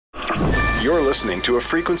You're listening to a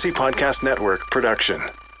Frequency Podcast Network production.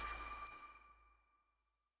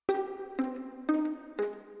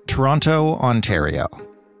 Toronto, Ontario,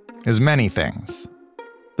 is many things.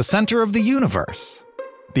 The center of the universe.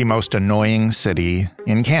 The most annoying city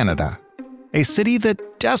in Canada. A city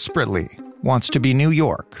that desperately wants to be New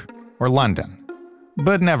York or London,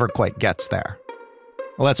 but never quite gets there.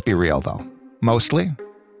 Let's be real, though. Mostly,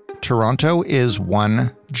 Toronto is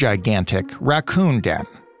one gigantic raccoon den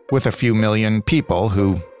with a few million people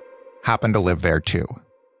who happen to live there too.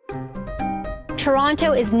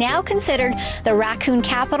 Toronto is now considered the raccoon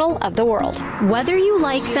capital of the world. Whether you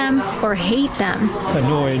like them or hate them.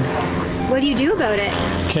 Annoyed. What do you do about it?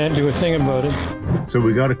 Can't do a thing about it. So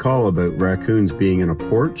we got a call about raccoons being in a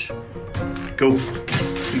porch. Go.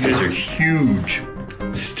 You guys are huge.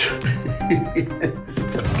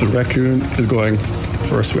 The raccoon is going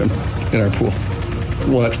for a swim in our pool.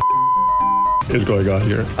 What is going on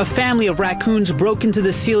here? A family of raccoons broke into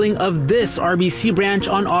the ceiling of this RBC branch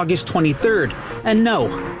on August 23rd. And no,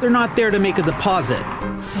 they're not there to make a deposit.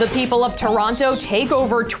 The people of Toronto take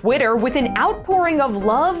over Twitter with an outpouring of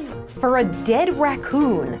love for a dead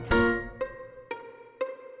raccoon.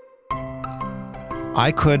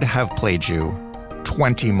 I could have played you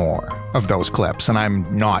 20 more of those clips, and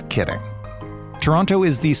I'm not kidding. Toronto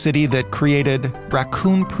is the city that created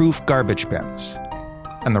raccoon-proof garbage bins,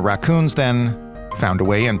 and the raccoons then found a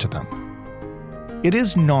way into them. It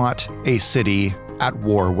is not a city at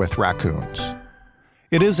war with raccoons.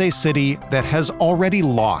 It is a city that has already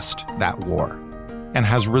lost that war and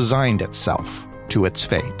has resigned itself to its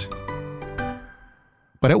fate.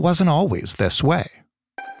 But it wasn't always this way.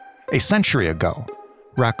 A century ago,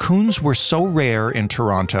 raccoons were so rare in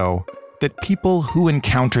Toronto that people who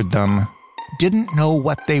encountered them didn't know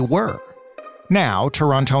what they were. Now,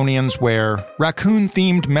 Torontonians wear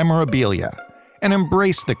raccoon-themed memorabilia and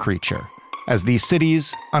embrace the creature as the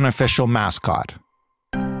city's unofficial mascot.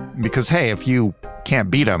 Because hey, if you can't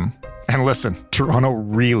beat them, and listen, Toronto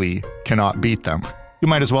really cannot beat them, you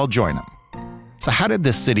might as well join them. So how did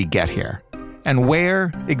this city get here? And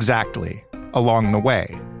where exactly along the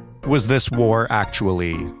way was this war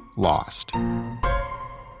actually lost?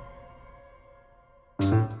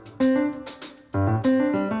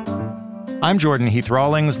 I'm Jordan Heath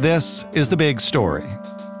Rawlings. This is The Big Story.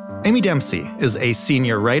 Amy Dempsey is a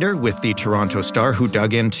senior writer with the Toronto Star who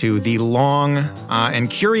dug into the long and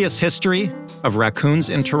curious history of raccoons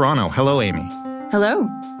in Toronto. Hello, Amy. Hello.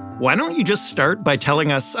 Why don't you just start by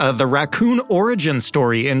telling us the raccoon origin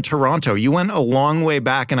story in Toronto? You went a long way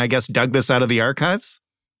back and I guess dug this out of the archives?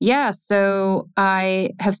 Yeah, so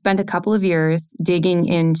I have spent a couple of years digging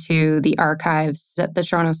into the archives at the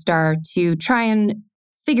Toronto Star to try and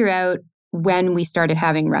figure out when we started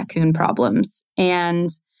having raccoon problems.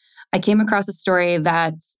 And I came across a story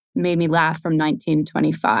that made me laugh from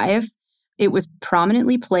 1925. It was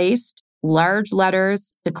prominently placed, large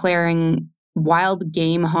letters declaring wild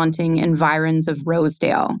game haunting environs of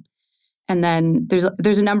Rosedale. And then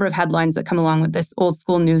there's a number of headlines that come along with this old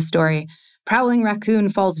school news story. Prowling raccoon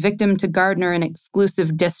falls victim to gardener in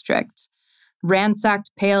exclusive district.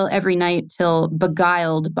 Ransacked pail every night till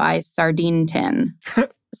beguiled by sardine tin.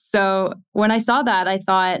 So when I saw that, I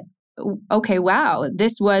thought, okay, wow,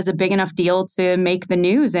 this was a big enough deal to make the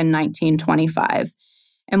news in 1925.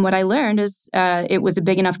 And what I learned is it was a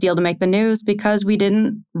big enough deal to make the news because we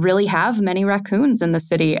didn't really have many raccoons in the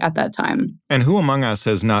city at that time. And who among us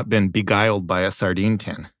has not been beguiled by a sardine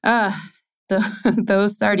tin?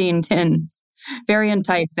 Those sardine tins. Very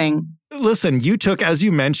enticing. Listen, you took, as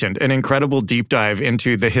you mentioned, an incredible deep dive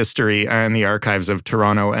into the history and the archives of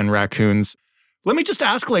Toronto and raccoons. Let me just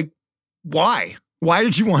ask, why? Why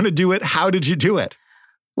did you want to do it? How did you do it?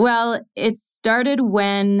 Well, it started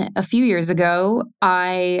when a few years ago,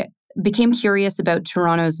 I became curious about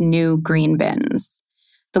Toronto's new green bins,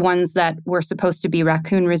 the ones that were supposed to be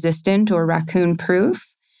raccoon resistant or raccoon proof.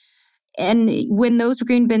 And when those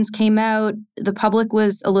green bins came out, the public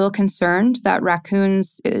was a little concerned that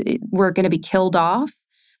raccoons were going to be killed off,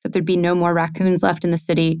 that there'd be no more raccoons left in the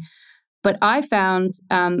city. But I found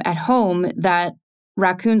at home that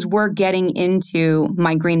raccoons were getting into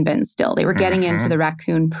my green bin still. They were getting into the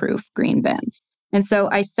raccoon-proof green bin. And so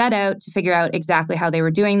I set out to figure out exactly how they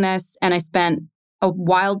were doing this. And I spent a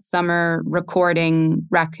wild summer recording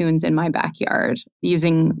raccoons in my backyard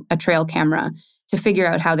using a trail camera to figure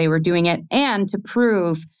out how they were doing it and to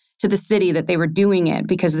prove to the city that they were doing it,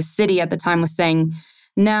 because the city at the time was saying,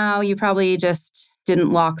 no, you probably just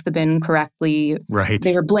didn't lock the bin correctly. Right.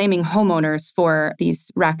 They were blaming homeowners for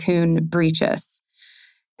these raccoon breaches.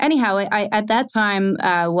 anyhow, at that time,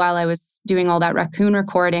 while I was doing all that raccoon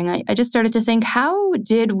recording, I just started to think, how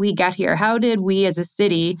did we get here? How did we as a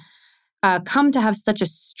city come to have such a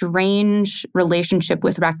strange relationship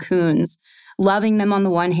with raccoons, loving them on the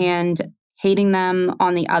one hand, hating them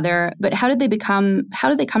on the other? But how did they come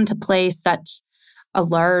to play such a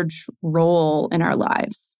large role in our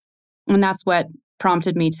lives? And that's what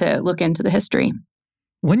prompted me to look into the history.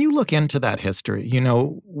 When you look into that history,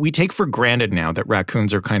 we take for granted now that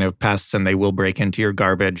raccoons are kind of pests and they will break into your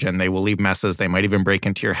garbage and they will leave messes. They might even break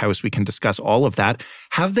into your house. We can discuss all of that.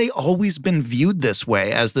 Have they always been viewed this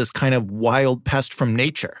way, as this kind of wild pest from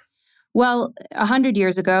nature? Well, 100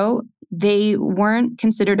 years ago, they weren't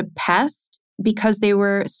considered a pest because they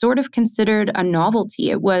were sort of considered a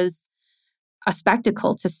novelty. It was a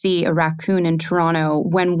spectacle to see a raccoon in Toronto.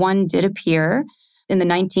 When one did appear in the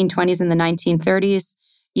 1920s and the 1930s,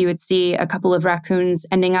 you would see a couple of raccoons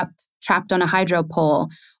ending up trapped on a hydro pole.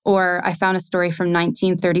 Or I found a story from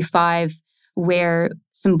 1935 where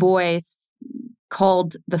some boys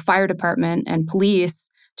called the fire department and police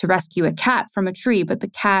to rescue a cat from a tree, but the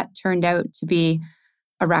cat turned out to be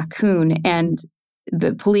a raccoon. And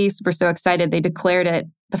the police were so excited, they declared it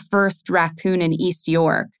the first raccoon in East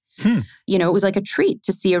York. It was like a treat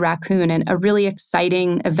to see a raccoon and a really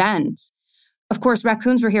exciting event. Of course,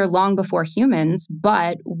 raccoons were here long before humans,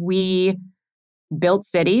 but we built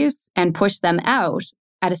cities and pushed them out.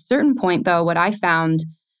 At a certain point, though, what I found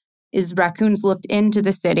is raccoons looked into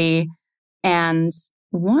the city and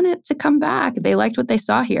wanted to come back. They liked what they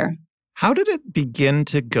saw here. How did it begin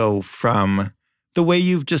to go from the way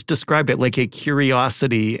you've just described it, like a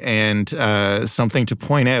curiosity and something to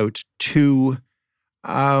point out, to,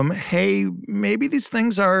 hey, maybe these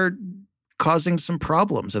things are causing some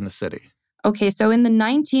problems in the city? Okay, so in the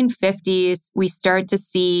 1950s, we start to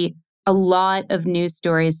see a lot of news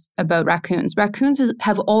stories about raccoons. Raccoons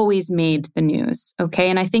have always made the news, okay?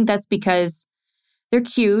 And I think that's because they're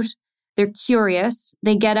cute, they're curious,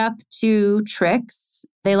 they get up to tricks,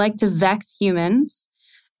 they like to vex humans.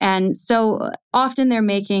 And so often they're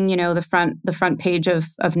making, the front page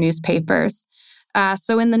of newspapers.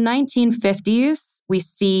 So in the 1950s, we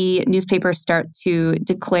see newspapers start to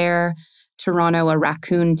declare Toronto a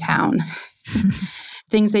raccoon town.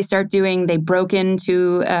 Things they start doing, a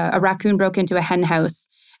raccoon broke into a hen house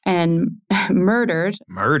and murdered.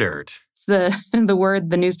 It's the word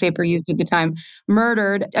the newspaper used at the time.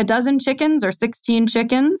 Murdered a dozen chickens or 16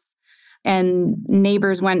 chickens. And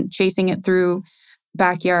neighbors went chasing it through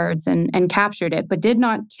backyards and captured it, but did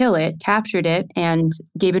not kill it, captured it and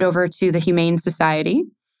gave it over to the Humane Society.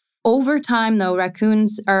 Over time, though,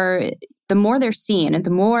 the more they're seen and the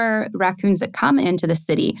more raccoons that come into the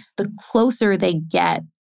city, the closer they get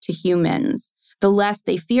to humans, the less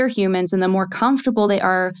they fear humans and the more comfortable they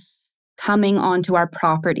are coming onto our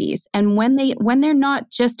properties. And when they're not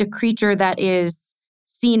just a creature that is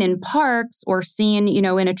seen in parks or seen,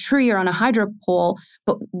 in a tree or on a hydro pole,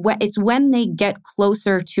 but it's when they get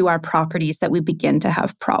closer to our properties that we begin to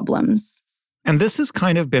have problems. And this has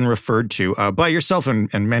kind of been referred to by yourself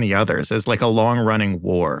and many others as like a long-running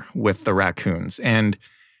war with the raccoons. And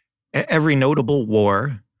every notable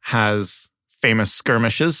war has famous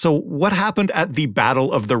skirmishes. So what happened at the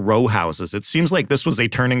Battle of the Row Houses? It seems like this was a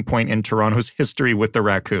turning point in Toronto's history with the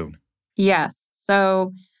raccoon. Yes.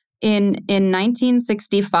 So in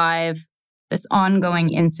 1965, this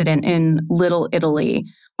ongoing incident in Little Italy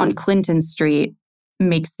on Clinton Street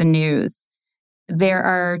makes the news. There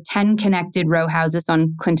are 10 connected row houses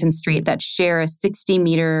on Clinton Street that share a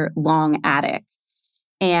 60-meter long attic.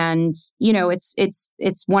 And,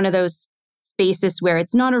 it's one of those spaces where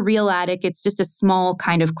it's not a real attic, it's just a small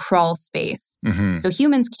kind of crawl space. Mm-hmm. So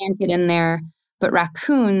humans can't get in there, but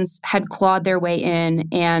raccoons had clawed their way in,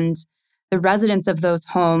 and the residents of those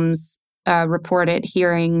homes reported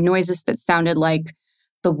hearing noises that sounded like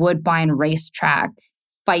the Woodbine racetrack,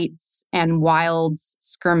 fights and wild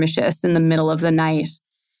skirmishes in the middle of the night.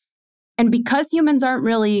 And because humans aren't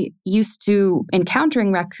really used to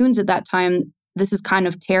encountering raccoons at that time, this is kind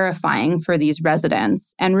of terrifying for these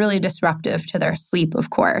residents and really disruptive to their sleep,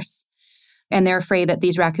 of course. And they're afraid that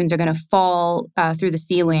these raccoons are going to fall through the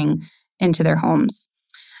ceiling into their homes.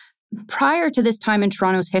 Prior to this time in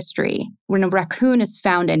Toronto's history, when a raccoon is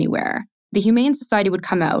found anywhere, the Humane Society would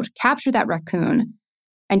come out, capture that raccoon,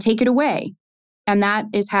 and take it away. And that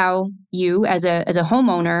is how you, as a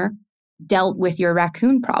homeowner, dealt with your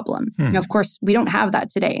raccoon problem. Now, of course, we don't have that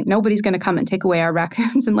today. Nobody's going to come and take away our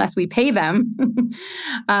raccoons unless we pay them.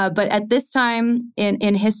 But at this time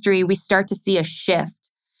in history, we start to see a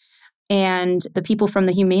shift. And the people from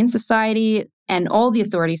the Humane Society and all the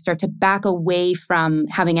authorities start to back away from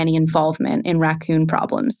having any involvement in raccoon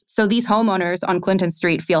problems. So these homeowners on Clinton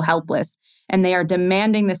Street feel helpless, and they are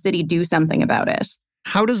demanding the city do something about it.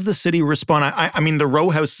 How does the city respond? I mean, the row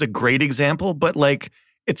house is a great example, but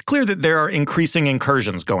it's clear that there are increasing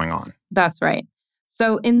incursions going on. That's right.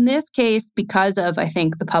 So in this case, because of, I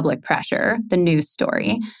think, the public pressure, the news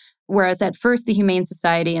story, whereas at first the Humane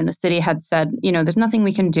Society and the city had said, there's nothing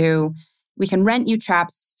we can do. We can rent you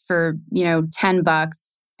traps for,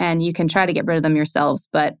 $10 and you can try to get rid of them yourselves.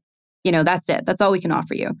 But, that's it. That's all we can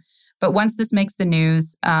offer you. But once this makes the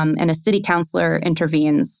news and a city councillor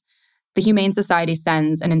intervenes, the Humane Society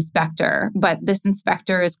sends an inspector. But this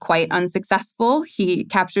inspector is quite unsuccessful. He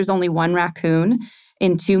captures only one raccoon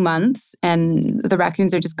in 2 months. And the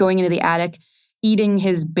raccoons are just going into the attic, eating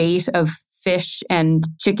his bait of fish and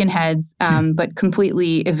chicken heads, but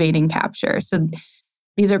completely evading capture. So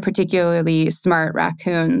these are particularly smart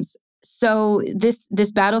raccoons. So this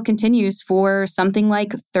battle continues for something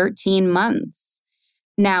like 13 months.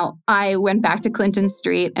 Now, I went back to Clinton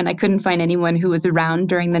Street and I couldn't find anyone who was around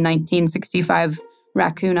during the 1965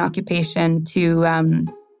 raccoon occupation to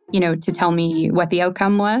tell me what the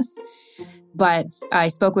outcome was. But I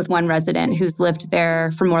spoke with one resident who's lived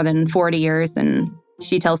there for more than 40 years, and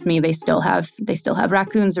she tells me they still have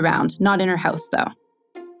raccoons around, not in her house, though.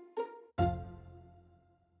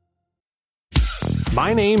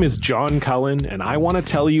 My name is John Cullen, and I want to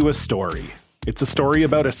tell you a story. It's a story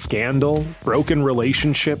about a scandal, broken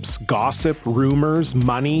relationships, gossip, rumors,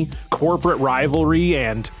 money, corporate rivalry,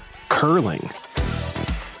 and curling.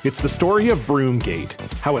 It's the story of Broomgate,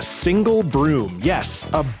 how a single broom, yes,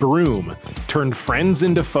 a broom, turned friends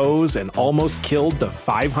into foes and almost killed the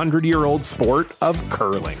 500-year-old sport of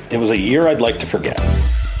curling. It was a year I'd like to forget.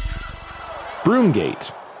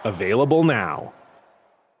 Broomgate, available now.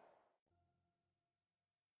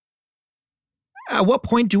 At what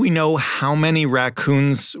point do we know how many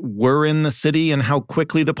raccoons were in the city and how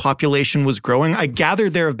quickly the population was growing? I gather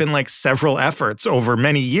there have been several efforts over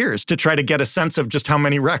many years to try to get a sense of just how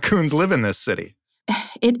many raccoons live in this city.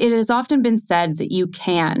 It has often been said that you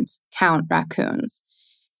can't count raccoons.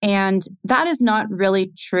 And that is not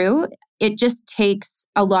really true. It just takes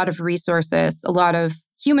a lot of resources, a lot of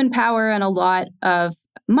human power, and a lot of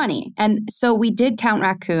money. And so we did count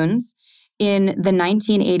raccoons in the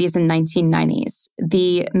 1980s and 1990s.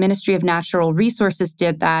 The Ministry of Natural Resources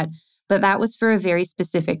did that, but that was for a very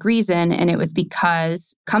specific reason. And it was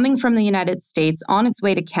because coming from the United States on its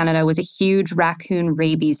way to Canada was a huge raccoon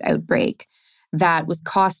rabies outbreak that was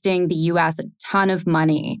costing the US a ton of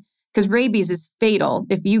money, because rabies is fatal.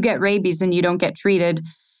 If you get rabies and you don't get treated,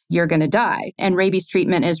 you're going to die. And rabies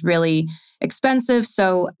treatment is really expensive.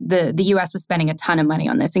 So the US was spending a ton of money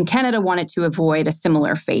on this. And Canada wanted to avoid a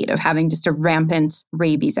similar fate of having just a rampant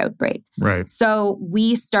rabies outbreak. Right. So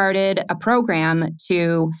we started a program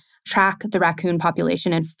to track the raccoon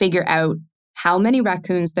population and figure out how many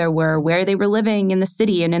raccoons there were, where they were living in the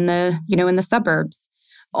city and in the suburbs.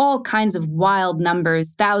 All kinds of wild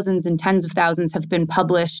numbers, thousands and tens of thousands have been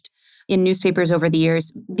published in newspapers over the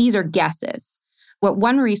years. These are guesses. What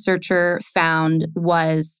one researcher found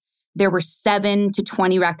was there were 7 to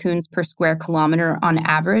 20 raccoons per square kilometer on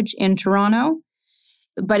average in Toronto.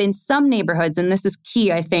 But in some neighborhoods, and this is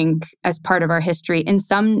key, I think, as part of our history, in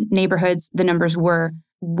some neighborhoods, the numbers were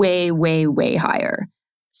way, way, way higher.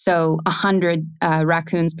 So 100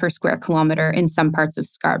 raccoons per square kilometer in some parts of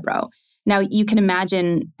Scarborough. Now, you can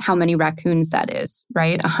imagine how many raccoons that is,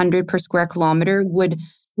 right? 100 per square kilometer would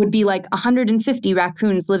be like 150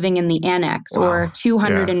 raccoons living in the Annex, or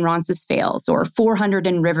 200 in Roncesvalles, or 400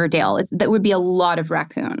 in Riverdale. That would be a lot of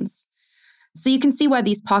raccoons. So you can see why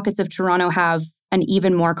these pockets of Toronto have an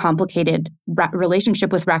even more complicated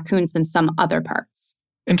relationship with raccoons than some other parts.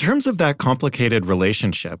 In terms of that complicated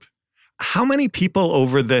relationship, how many people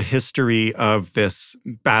over the history of this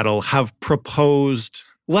battle have proposed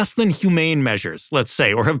less than humane measures, let's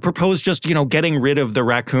say, or have proposed just, getting rid of the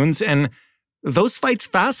raccoons? And those fights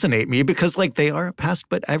fascinate me because, they are a pest,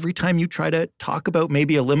 but every time you try to talk about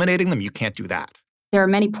maybe eliminating them, you can't do that. There are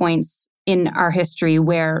many points in our history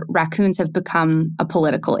where raccoons have become a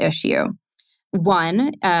political issue.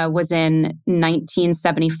 One was in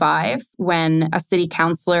 1975 when a city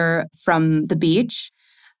councillor from the beach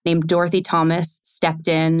named Dorothy Thomas stepped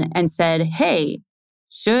in and said, hey,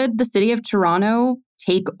 should the city of Toronto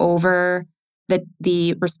take over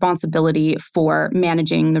the responsibility for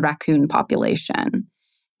managing the raccoon population?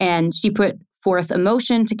 And she put forth a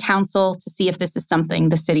motion to council to see if this is something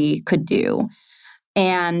the city could do.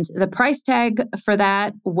 And the price tag for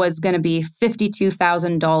that was going to be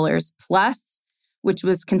 $52,000 plus, which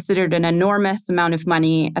was considered an enormous amount of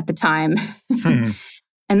money at the time.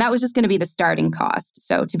 And that was just going to be the starting cost.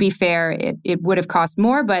 So to be fair, it would have cost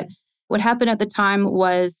more. But what happened at the time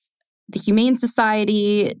was the Humane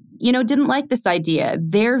Society, didn't like this idea.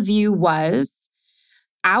 Their view was,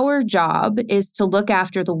 our job is to look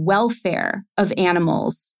after the welfare of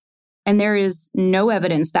animals. And there is no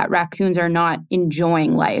evidence that raccoons are not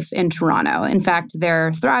enjoying life in Toronto. In fact,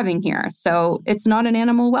 they're thriving here. So it's not an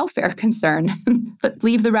animal welfare concern. But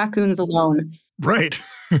leave the raccoons alone. Right.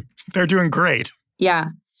 They're doing great. Yeah.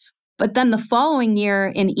 But then the following year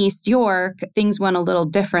in East York, things went a little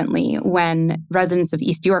differently when residents of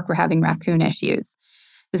East York were having raccoon issues.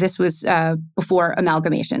 This was before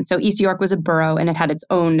amalgamation. So East York was a borough and it had its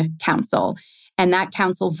own council. And that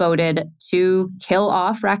council voted to kill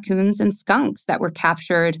off raccoons and skunks that were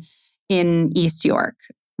captured in East York.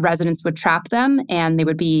 Residents would trap them and they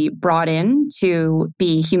would be brought in to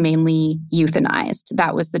be humanely euthanized.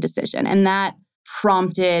 That was the decision. And that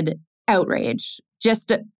prompted outrage.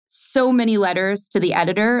 Just so many letters to the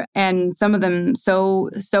editor, and some of them so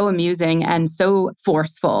amusing and so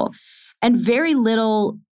forceful, and very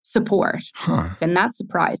little support. And that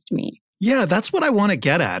surprised me. Yeah, that's what I want to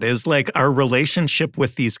get at, is like our relationship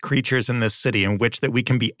with these creatures in this city, in which that we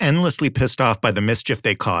can be endlessly pissed off by the mischief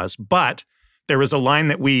they cause, but there is a line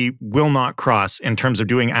that we will not cross in terms of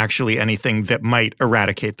doing actually anything that might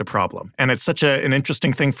eradicate the problem. And it's such an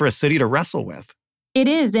interesting thing for a city to wrestle with. It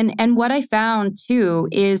is. And what I found, too,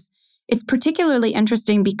 is it's particularly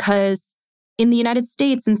interesting because in the United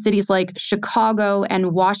States, in cities like Chicago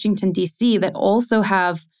and Washington, D.C., that also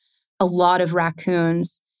have a lot of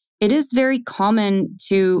raccoons, it is very common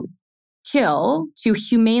to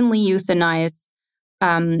humanely euthanize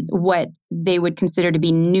what they would consider to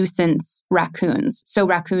be nuisance raccoons. So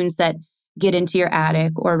raccoons that get into your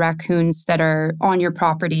attic or raccoons that are on your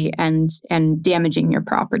property and damaging your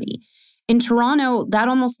property. In Toronto, that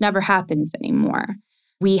almost never happens anymore.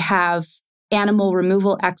 We have animal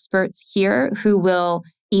removal experts here who will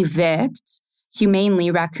evict humanely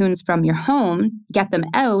raccoons from your home, get them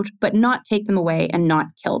out, but not take them away and not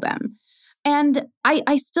kill them. And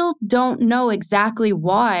I still don't know exactly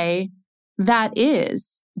why that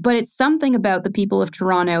is, but it's something about the people of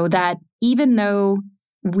Toronto that even though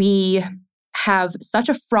we have such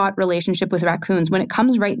a fraught relationship with raccoons, when it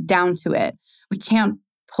comes right down to it, we can't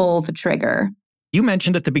pull the trigger. You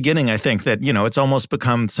mentioned at the beginning, I think, that, it's almost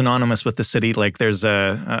become synonymous with the city. Like there's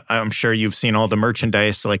I'm sure you've seen all the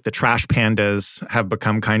merchandise, like the trash pandas have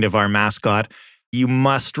become kind of our mascot. You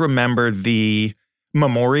must remember the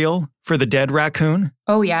memorial for the dead raccoon.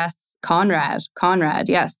 Oh, yes. Conrad,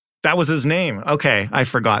 yes. That was his name. Okay, I'd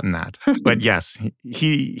forgotten that. But yes,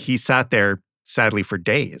 he sat there, sadly, for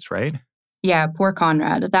days, right? Yeah, poor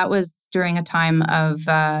Conrad. That was during a time of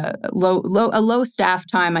low staff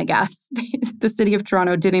time, I guess. The city of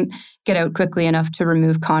Toronto didn't get out quickly enough to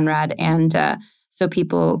remove Conrad, and so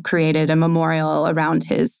people created a memorial around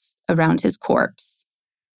his corpse.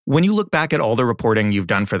 When you look back at all the reporting you've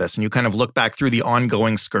done for this, and you kind of look back through the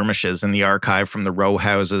ongoing skirmishes in the archive, from the row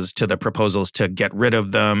houses to the proposals to get rid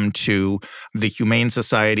of them, to the Humane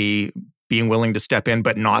Society being willing to step in,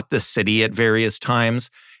 but not the city at various times,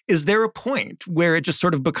 is there a point where it just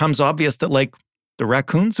sort of becomes obvious that, like, the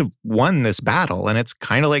raccoons have won this battle and it's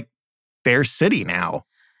kind of like their city now?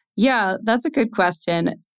 Yeah, that's a good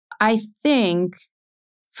question. I think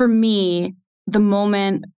for me, the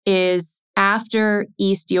moment is after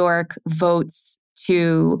East York votes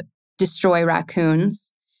to destroy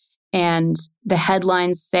raccoons, and the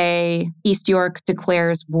headlines say East York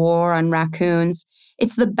declares war on raccoons.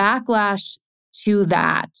 It's the backlash to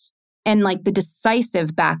that, and like the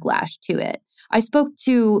decisive backlash to it. I spoke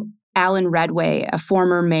to Alan Redway, a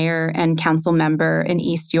former mayor and council member in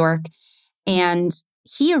East York, and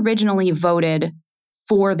he originally voted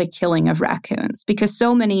for the killing of raccoons because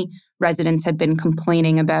so many residents had been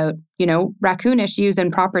complaining about, raccoon issues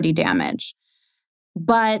and property damage.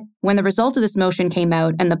 But when the result of this motion came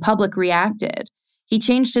out and the public reacted, he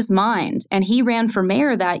changed his mind and he ran for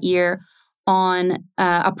mayor that year on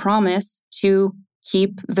a promise to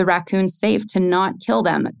keep the raccoons safe, to not kill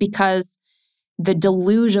them, because the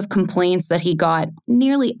deluge of complaints that he got,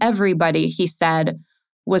 nearly everybody, he said,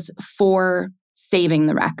 was for saving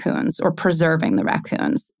the raccoons or preserving the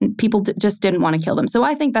raccoons. People just didn't want to kill them. So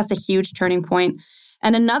I think that's a huge turning point.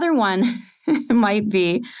 And another one might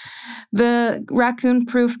be the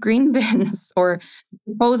raccoon-proof green bins, or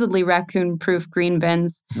supposedly raccoon-proof green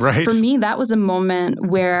bins. Right. For me, that was a moment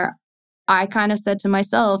where I kind of said to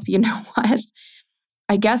myself, you know what?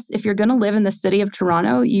 I guess if you're going to live in the city of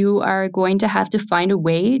Toronto, you are going to have to find a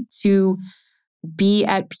way to be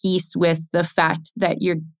at peace with the fact that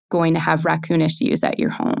you're going to have raccoon issues at your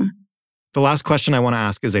home. The last question I want to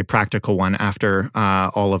ask is a practical one after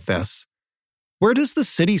all of this. Where does the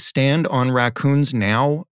city stand on raccoons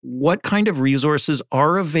now? What kind of resources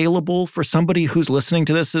are available for somebody who's listening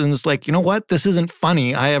to this and is like, you know what, this isn't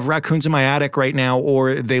funny. I have raccoons in my attic right now,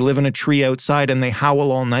 or they live in a tree outside and they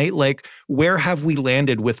howl all night. Like, where have we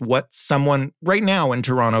landed with what someone right now in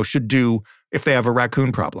Toronto should do if they have a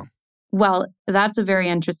raccoon problem? Well, that's a very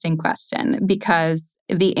interesting question because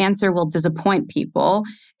the answer will disappoint people.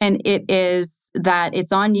 And it is that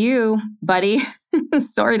it's on you, buddy.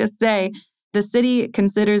 Sorry to say. The city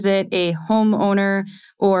considers it a homeowner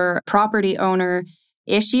or property owner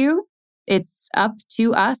issue. It's up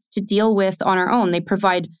to us to deal with on our own. They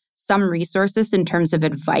provide some resources in terms of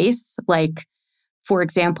advice, like, for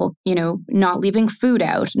example, not leaving food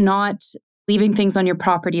out, not leaving things on your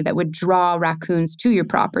property that would draw raccoons to your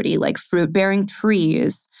property, like fruit-bearing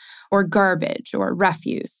trees or garbage or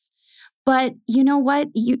refuse. But you know what?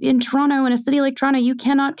 In Toronto, in a city like Toronto, you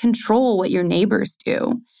cannot control what your neighbors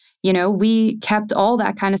do. We kept all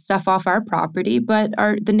that kind of stuff off our property, but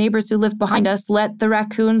the neighbors who lived behind us let the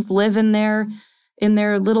raccoons live in their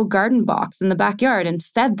little garden box in the backyard and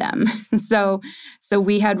fed them. So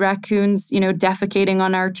we had raccoons, defecating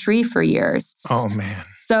on our tree for years. Oh, man.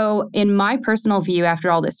 So in my personal view,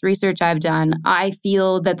 after all this research I've done, I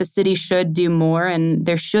feel that the city should do more and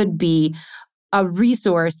there should be a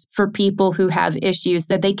resource for people who have issues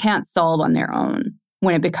that they can't solve on their own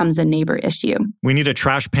when it becomes a neighbor issue. We need a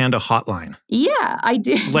Trash Panda hotline. Yeah, I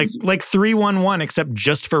do. Like 311, except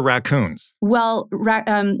just for raccoons. Well,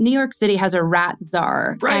 New York City has a rat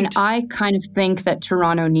czar. Right. And I kind of think that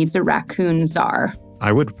Toronto needs a raccoon czar.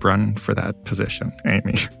 I would run for that position,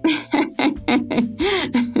 Amy.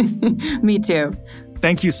 Me too.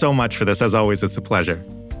 Thank you so much for this. As always, it's a pleasure.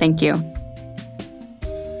 Thank you.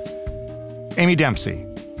 Amy Dempsey,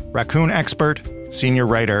 raccoon expert, senior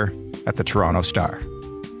writer at the Toronto Star.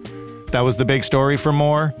 That was the big story. For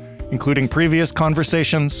more, including previous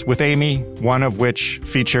conversations with Amy, one of which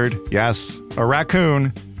featured, yes, a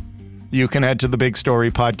raccoon, you can head to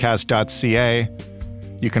thebigstorypodcast.ca.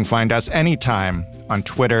 You can find us anytime on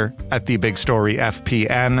Twitter at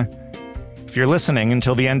TheBigStoryFPN. If you're listening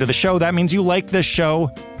until the end of the show, that means you like this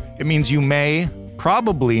show. It means you may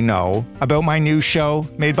probably know about my new show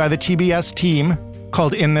made by the TBS team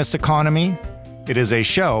called In This Economy. It is a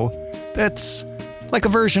show that's like a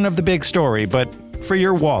version of The Big Story, but for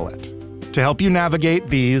your wallet, to help you navigate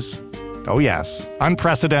these, oh yes,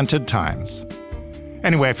 unprecedented times.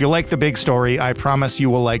 Anyway, if you like The Big Story, I promise you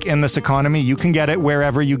will like In This Economy. You can get it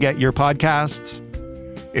wherever you get your podcasts.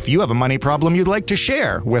 If you have a money problem you'd like to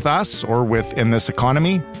share with us or with In This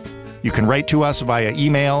Economy, you can write to us via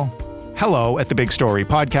email,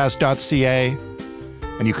 hello@thebigstorypodcast.ca,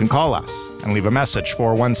 and you can call us and leave a message,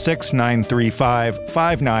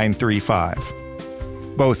 416-935-5935.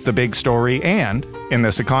 Both The Big Story and In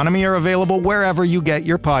This Economy are available wherever you get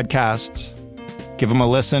your podcasts. Give them a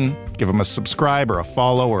listen, give them a subscribe or a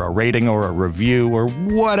follow or a rating or a review or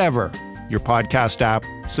whatever your podcast app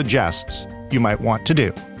suggests you might want to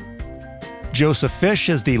do. Joseph Fish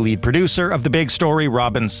is the lead producer of The Big Story.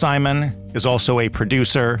 Robin Simon is also a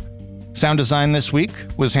producer. Sound design this week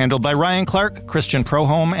was handled by Ryan Clark, Christian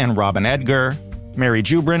Proholm, and Robin Edgar. Mary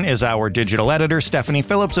Jubrin is our digital editor. Stephanie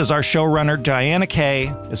Phillips is our showrunner. Diana Kay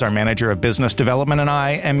is our manager of business development. And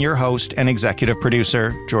I am your host and executive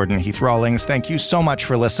producer, Jordan Heath Rawlings. Thank you so much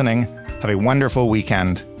for listening. Have a wonderful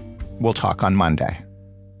weekend. We'll talk on Monday.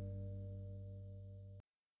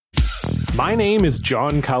 My name is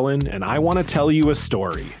John Cullen, and I want to tell you a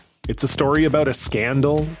story. It's a story about a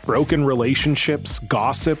scandal, broken relationships,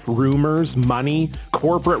 gossip, rumors, money,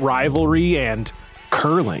 corporate rivalry, and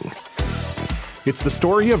curling. It's the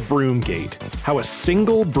story of Broomgate, how a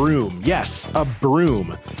single broom, yes, a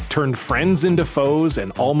broom, turned friends into foes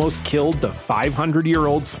and almost killed the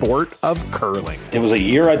 500-year-old sport of curling. It was a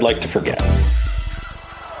year I'd like to forget.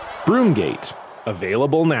 Broomgate,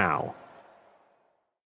 available now.